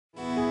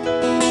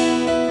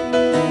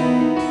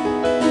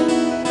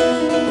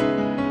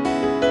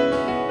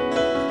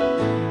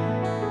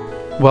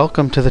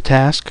Welcome to the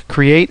task,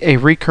 Create a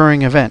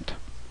Recurring Event.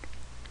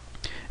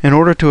 In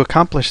order to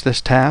accomplish this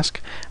task,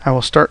 I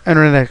will start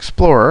Internet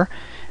Explorer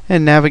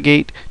and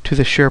navigate to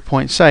the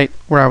SharePoint site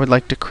where I would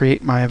like to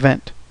create my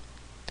event.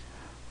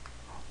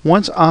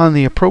 Once on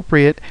the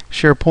appropriate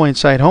SharePoint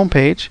site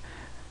homepage,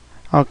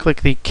 I'll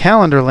click the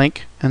Calendar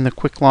link in the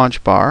Quick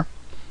Launch bar,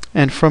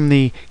 and from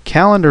the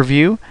Calendar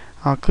view,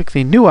 I'll click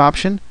the New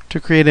option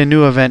to create a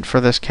new event for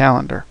this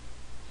calendar.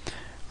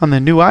 On the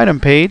New Item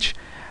page,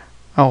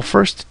 I'll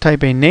first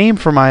type a name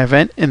for my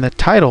event in the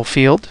Title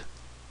field.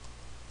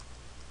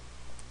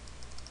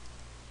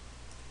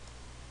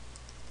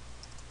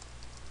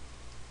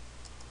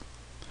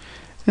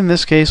 In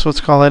this case,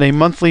 let's call it a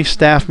monthly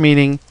staff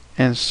meeting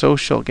and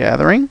social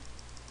gathering.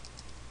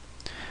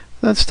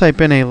 Let's type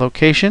in a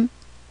location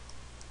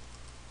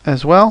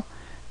as well,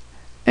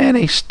 and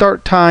a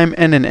start time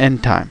and an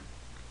end time.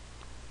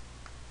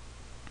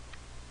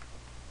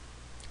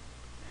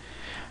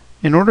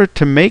 In order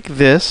to make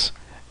this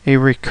a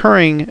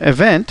recurring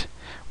event,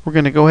 we're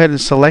going to go ahead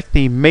and select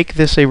the Make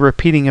This a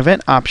Repeating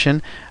Event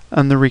option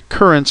on the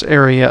Recurrence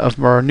area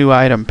of our New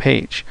Item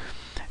page.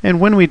 And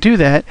when we do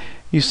that,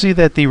 you see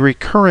that the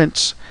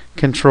recurrence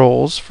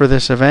controls for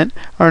this event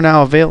are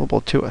now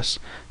available to us.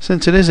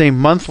 Since it is a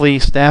monthly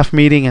staff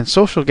meeting and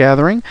social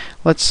gathering,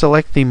 let's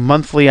select the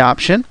monthly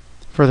option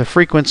for the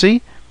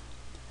frequency.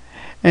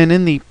 And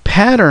in the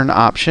pattern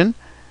option,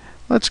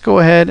 let's go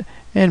ahead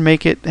and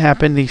make it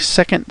happen the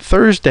second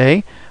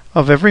Thursday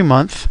of every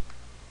month.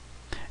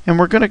 And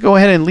we're going to go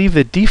ahead and leave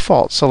the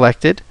default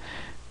selected,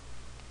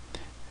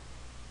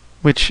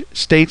 which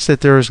states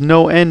that there is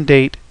no end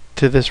date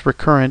to this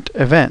recurrent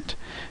event.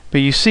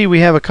 But you see we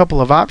have a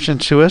couple of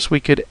options to us. We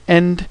could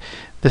end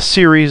the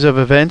series of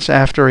events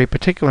after a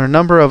particular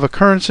number of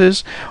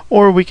occurrences,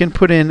 or we can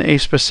put in a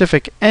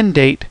specific end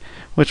date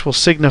which will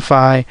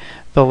signify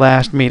the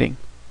last meeting.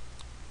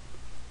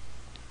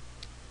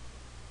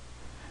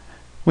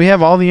 We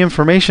have all the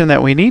information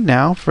that we need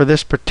now for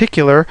this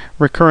particular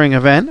recurring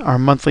event, our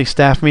monthly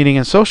staff meeting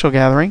and social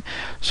gathering.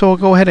 So we'll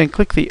go ahead and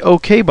click the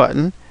OK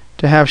button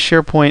to have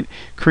SharePoint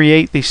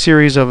create the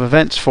series of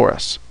events for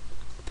us.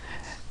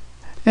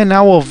 And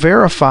now we'll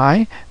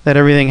verify that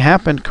everything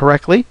happened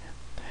correctly.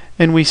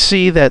 And we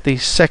see that the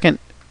second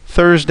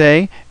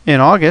Thursday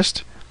in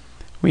August,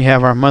 we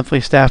have our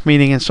monthly staff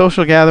meeting and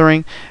social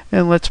gathering.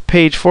 And let's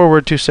page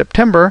forward to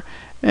September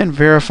and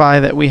verify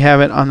that we have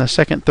it on the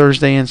second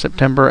Thursday in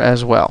September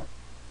as well.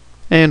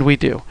 And we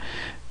do.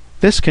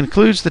 This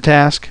concludes the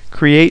task,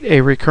 Create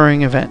a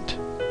Recurring Event.